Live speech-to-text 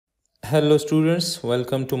Hello students,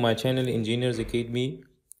 welcome to my channel Engineers Academy.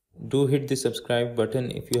 Do hit the subscribe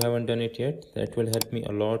button if you haven't done it yet. That will help me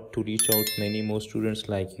a lot to reach out many more students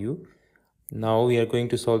like you. Now we are going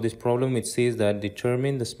to solve this problem. It says that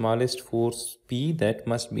determine the smallest force P that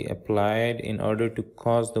must be applied in order to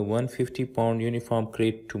cause the 150-pound uniform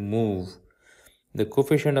crate to move. The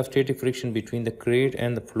coefficient of static friction between the crate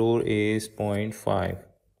and the floor is 0.5.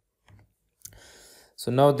 So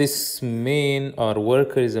now this main or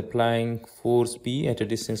worker is applying force P at a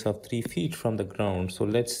distance of 3 feet from the ground. So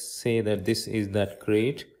let's say that this is that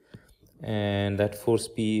crate and that force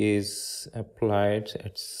P is applied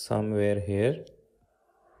at somewhere here.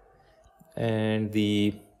 And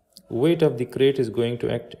the weight of the crate is going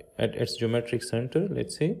to act at its geometric center.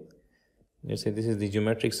 Let's say this is the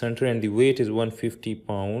geometric center and the weight is 150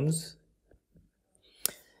 pounds.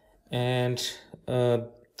 And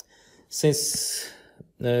since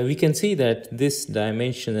we can see that this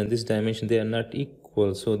dimension and this dimension, they are not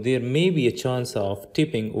equal, so there may be a chance of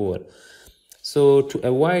tipping over. So to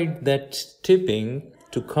avoid that tipping,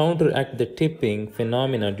 to counteract the tipping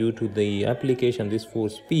phenomena due to the application of this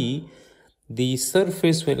force P, the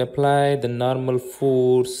surface will apply the normal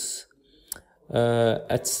force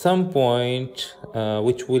at some point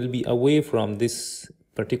which will be away from this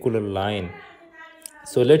particular line.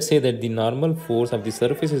 So let's say that the normal force of the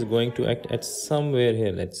surface is going to act at somewhere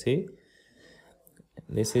here. Let's say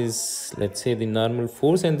this is, let's say, the normal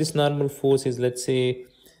force, and this normal force is, let's say,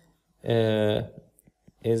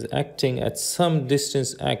 is acting at some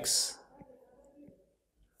distance x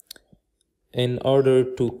in order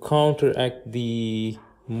to counteract the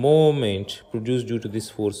moment produced due to this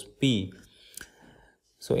force P.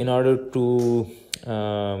 So in order to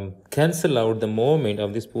cancel out the moment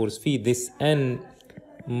of this force P, this n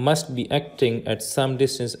must be acting at some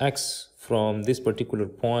distance x from this particular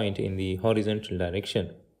point in the horizontal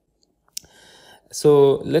direction.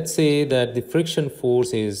 So let's say that the friction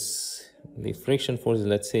force is,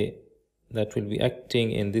 let's say, that will be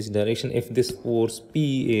acting in this direction if this force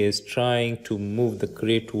P is trying to move the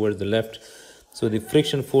crate towards the left. So the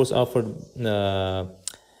friction force offered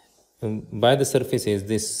by the surface is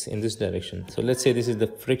this, in this direction. So let's say this is the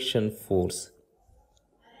friction force.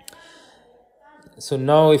 So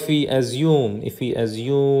now if we assume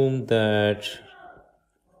that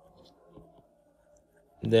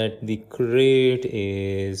the crate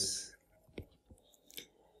is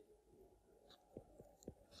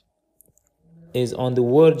on the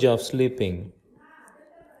verge of slipping,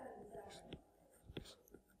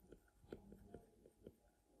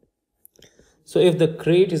 so if the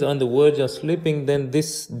crate is on the verge of slipping, then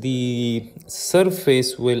the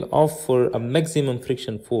surface will offer a maximum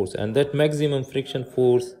friction force, and that maximum friction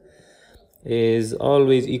force is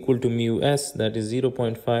always equal to mu s, that is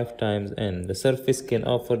 0.5 times n. The surface can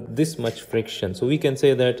offer this much friction. So we can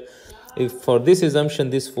say that if for this assumption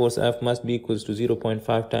this force F must be equals to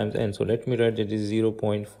 0.5 times n. So let me write that is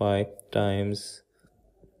 0.5 times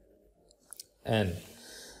n.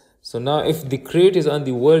 So now if the crate is on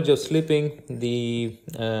the verge of slipping, the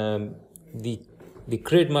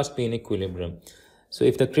crate must be in equilibrium. So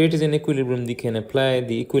if the crate is in equilibrium, we can apply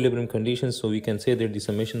the equilibrium conditions. So we can say that the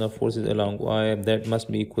summation of forces along y, that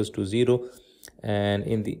must be equals to 0, and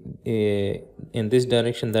in this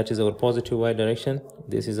direction, that is our positive y direction,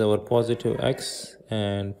 this is our positive x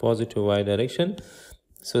and positive y direction.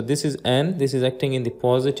 So this is n, this is acting in the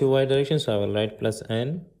positive y direction, so I will write plus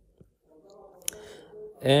n.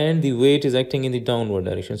 And the weight is acting in the downward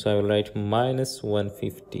direction, so I will write minus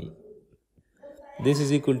 150. This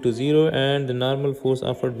is equal to 0, and the normal force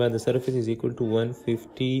offered by the surface is equal to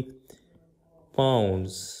 150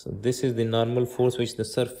 pounds. So this is the normal force which the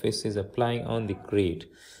surface is applying on the crate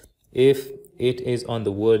if it is on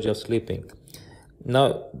the verge of slipping.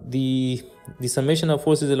 Now the summation of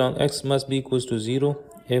forces along x must be equals to 0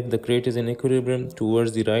 if the crate is in equilibrium.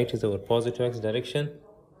 Towards the right is our positive x direction.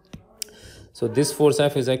 So this force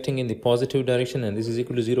F is acting in the positive direction, and this is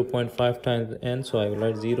equal to 0.5 times n. So I will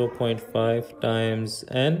write 0.5 times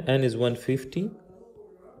n. N is 150.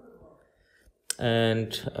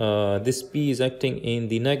 And this P is acting in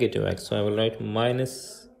the negative x. So I will write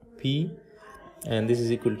minus P, and this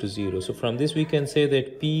is equal to 0. So from this we can say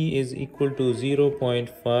that P is equal to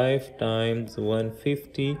 0.5 times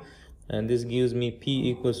 150. And this gives me P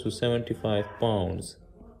equals to 75 pounds.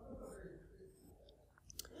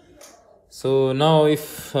 So now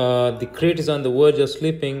if the crate is on the verge of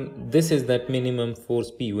slipping, this is that minimum force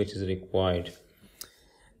P which is required.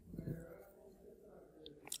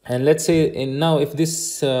 And let's say now if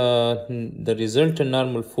this the resultant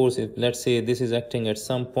normal force, if let's say this is acting at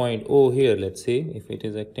some point O here, let's say if it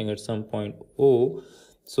is acting at some point O,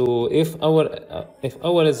 So if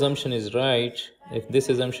our assumption is right, if this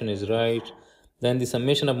assumption is right, then the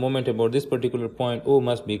summation of moment about this particular point O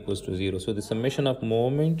must be equals to 0. So the summation of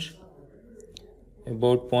moment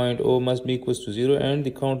about point O must be equals to 0, and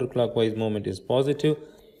the counterclockwise moment is positive.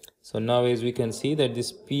 So now as we can see that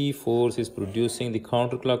this P force is producing the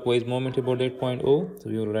counterclockwise moment about that point O. So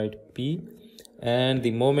we will write P, and the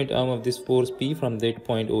moment arm of this force P from that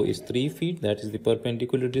point O is 3 feet. That is the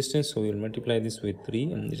perpendicular distance. So we will multiply this with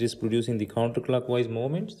 3, and it is producing the counterclockwise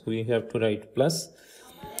moment. So we have to write plus.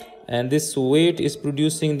 And this weight is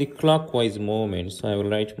producing the clockwise moment. So I will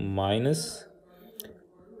write minus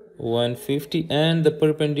 150, and the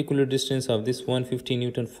perpendicular distance of this 150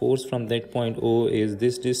 Newton force from that point O is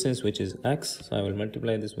this distance, which is x. So I will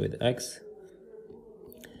multiply this with x,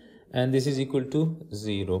 and this is equal to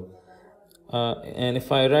 0. And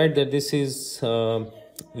if I write that this is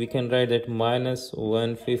we can write that minus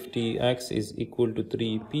 150x is equal to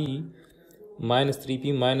 3p. Minus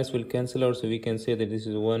 3p minus will cancel out, so we can say that this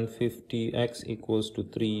is 150x equals to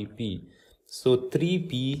 3p. So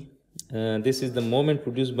 3p, this is the moment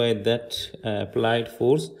produced by that applied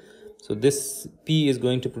force. So this p is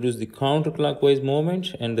going to produce the counterclockwise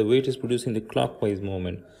moment, and the weight is producing the clockwise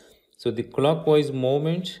moment. So the clockwise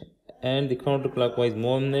moment and the counterclockwise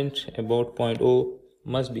moment about point O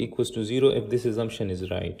must be equals to 0 if this assumption is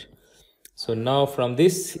right. So now from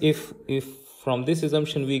this, if from this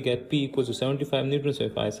assumption we get P equals to 75 Newton, so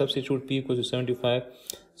if I substitute P equals to 75,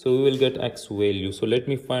 so we will get X value. So let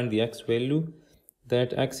me find the X value.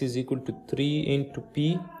 That X is equal to 3 into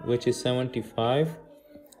P, which is 75,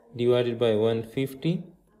 divided by 150.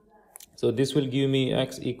 So this will give me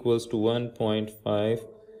X equals to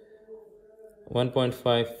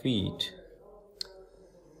 1.5 feet.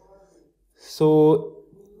 So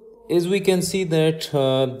as we can see that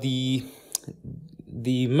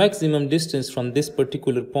the maximum distance from this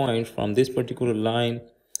particular point, from this particular line,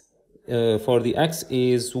 for the x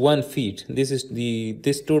is 1 feet. This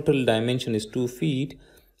total dimension is 2 feet.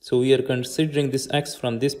 So we are considering this x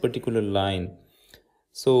from this particular line.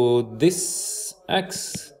 So this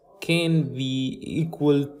x can be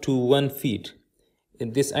equal to 1 feet.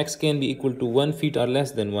 This x can be equal to 1 feet or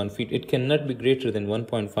less than 1 feet. It cannot be greater than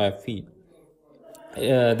 1.5 feet.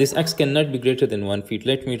 This x cannot be greater than 1 feet.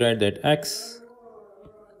 Let me write that x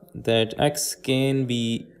can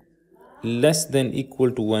be less than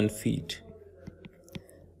equal to 1 feet.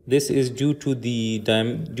 This is due to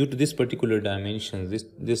this particular dimension.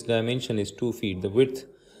 This dimension is 2 feet. The width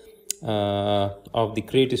of the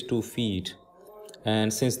crate is 2 feet,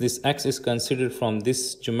 and since this x is considered from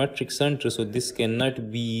this geometric center, so this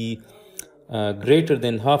cannot be greater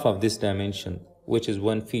than half of this dimension, which is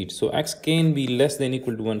 1 feet. So x can be less than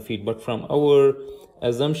equal to 1 feet, but from our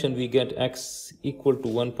assumption we get x equal to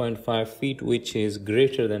 1.5 feet, which is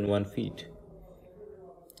greater than 1 feet.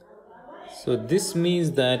 So this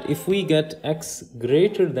means that if we get x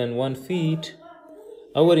greater than 1 feet,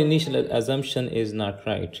 our initial assumption is not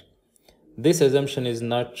right. This assumption is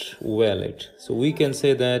not valid. So we can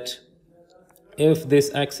say that if this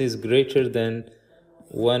x is greater than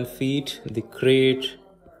 1 feet, the crate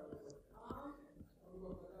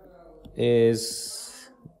is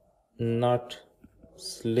not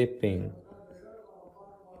slipping.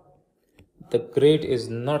 The crate is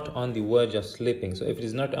not on the verge of slipping. So if it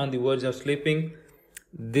is not on the verge of slipping,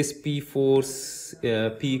 this P force,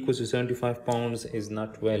 P equals to 75 pounds, is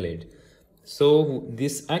not valid. So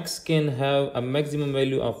this x can have a maximum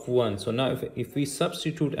value of 1. So now if we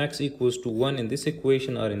substitute x equals to 1 in this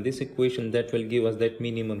equation or in this equation, that will give us that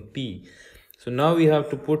minimum P. So now we have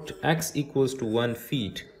to put x equals to 1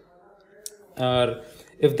 feet. Or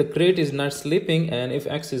if the crate is not slipping, and if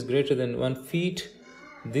x is greater than 1 feet,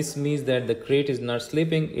 this means that the crate is not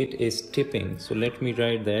slipping, it is tipping. So let me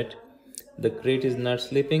write that the crate is not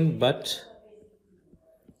slipping, but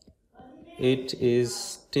it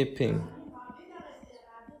is tipping.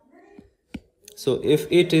 So if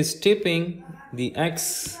it is tipping, the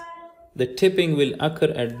tipping will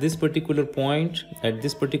occur at this particular point, at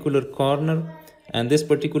this particular corner, and this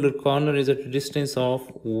particular corner is at a distance of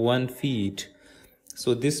 1 feet.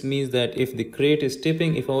 So this means that if the crate is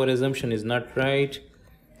tipping, if our assumption is not right,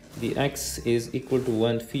 the x is equal to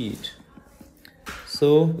 1 feet.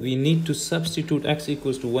 So we need to substitute x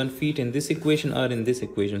equals to 1 feet in this equation or in this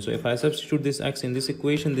equation. So if I substitute this x in this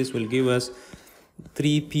equation, this will give us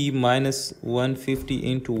 3p minus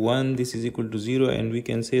 150 into 1. This is equal to 0, and we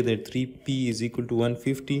can say that 3p is equal to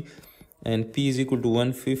 150, and p is equal to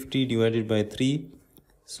 150 divided by 3.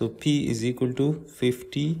 So p is equal to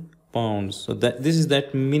 50 pounds. So this is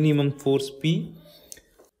that minimum force P.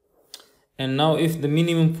 And now if the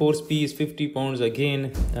minimum force P is 50 pounds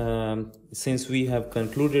again, since we have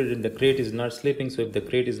concluded that the crate is not slipping, so if the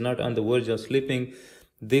crate is not on the verge of slipping,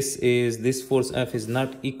 this force F is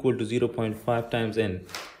not equal to 0.5 times N.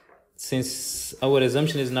 Since our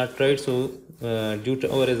assumption is not right, so due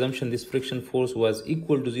to our assumption this friction force was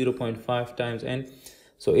equal to 0.5 times N,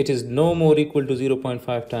 so it is no more equal to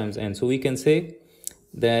 0.5 times N. So we can say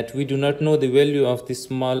that we do not know the value of this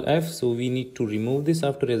small f, so we need to remove this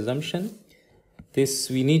after assumption.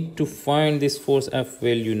 We need to find this force F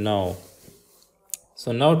value now.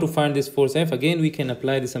 So now to find this force F, again we can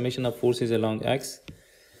apply the summation of forces along x.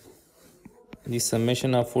 The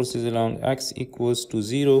summation of forces along x equals to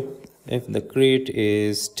 0 if the crate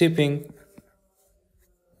is tipping.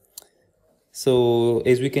 So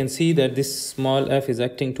as we can see that this small f is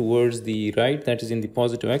acting towards the right, that is in the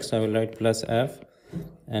positive x, so I will write plus f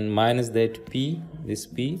and minus that p, this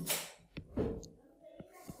p.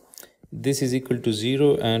 This is equal to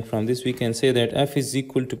 0, and from this we can say that F is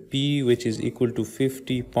equal to P, which is equal to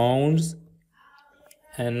 50 pounds.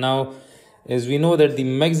 And now as we know that the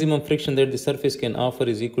maximum friction that the surface can offer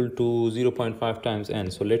is equal to 0.5 times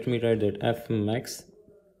N. So let me write that F max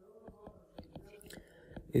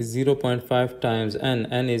is 0.5 times N.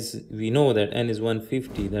 N is, we know that N is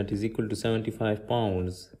 150, that is equal to 75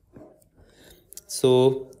 pounds.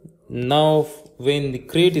 So now when the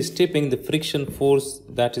crate is tipping, the friction force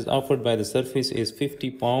that is offered by the surface is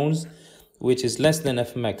 50 pounds, which is less than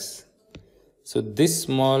F max. So this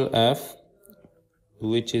small f,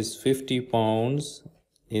 which is 50 pounds,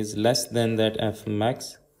 is less than that F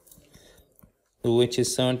max, which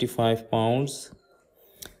is 75 pounds.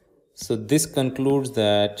 So this concludes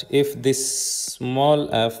that if this small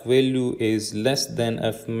f value is less than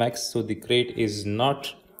F max, so the crate is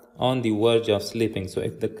not on the verge of slipping. So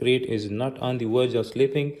if the crate is not on the verge of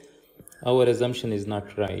slipping, our assumption is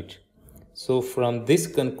not right. So from this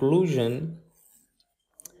conclusion,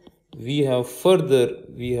 we have further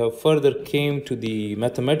came to the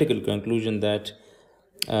mathematical conclusion that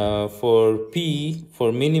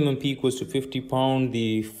for minimum P equals to 50 pounds,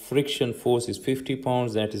 the friction force is 50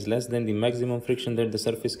 pounds, that is less than the maximum friction that the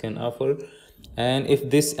surface can offer. And if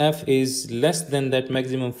this F is less than that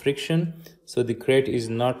maximum friction, so the crate is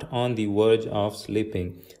not on the verge of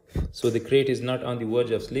slipping. So the crate is not on the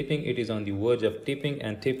verge of slipping, it is on the verge of tipping,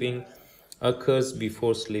 and tipping occurs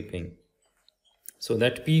before slipping. So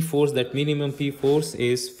that P force, that minimum P force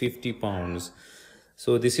is 50 pounds.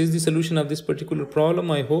 So this is the solution of this particular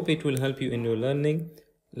problem. I hope it will help you in your learning.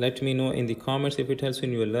 Let me know in the comments if it helps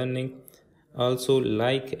in your learning. Also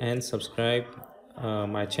like and subscribe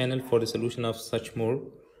my channel for the solution of such more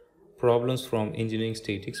problems from engineering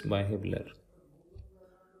statistics by Hibbeler.